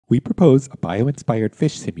We propose a bio-inspired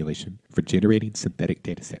fish simulation for generating synthetic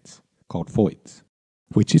datasets, called Foids,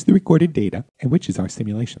 which is the recorded data and which is our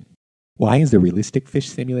simulation. Why is a realistic fish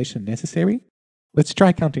simulation necessary? Let's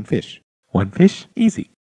try counting fish. 1 fish? Easy.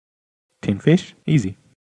 10 fish? Easy.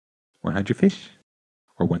 100 fish?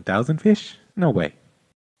 Or 1,000 fish? No way.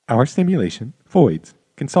 Our simulation, Foids,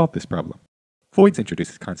 can solve this problem. Foids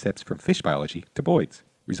introduces concepts from fish biology to Boids,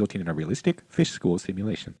 resulting in a realistic fish school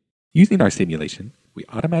simulation. Using our simulation, we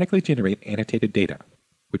automatically generate annotated data,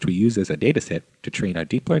 which we use as a dataset to train our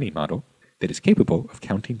deep learning model that is capable of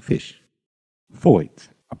counting fish. Foids,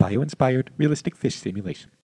 a bio-inspired realistic fish simulation.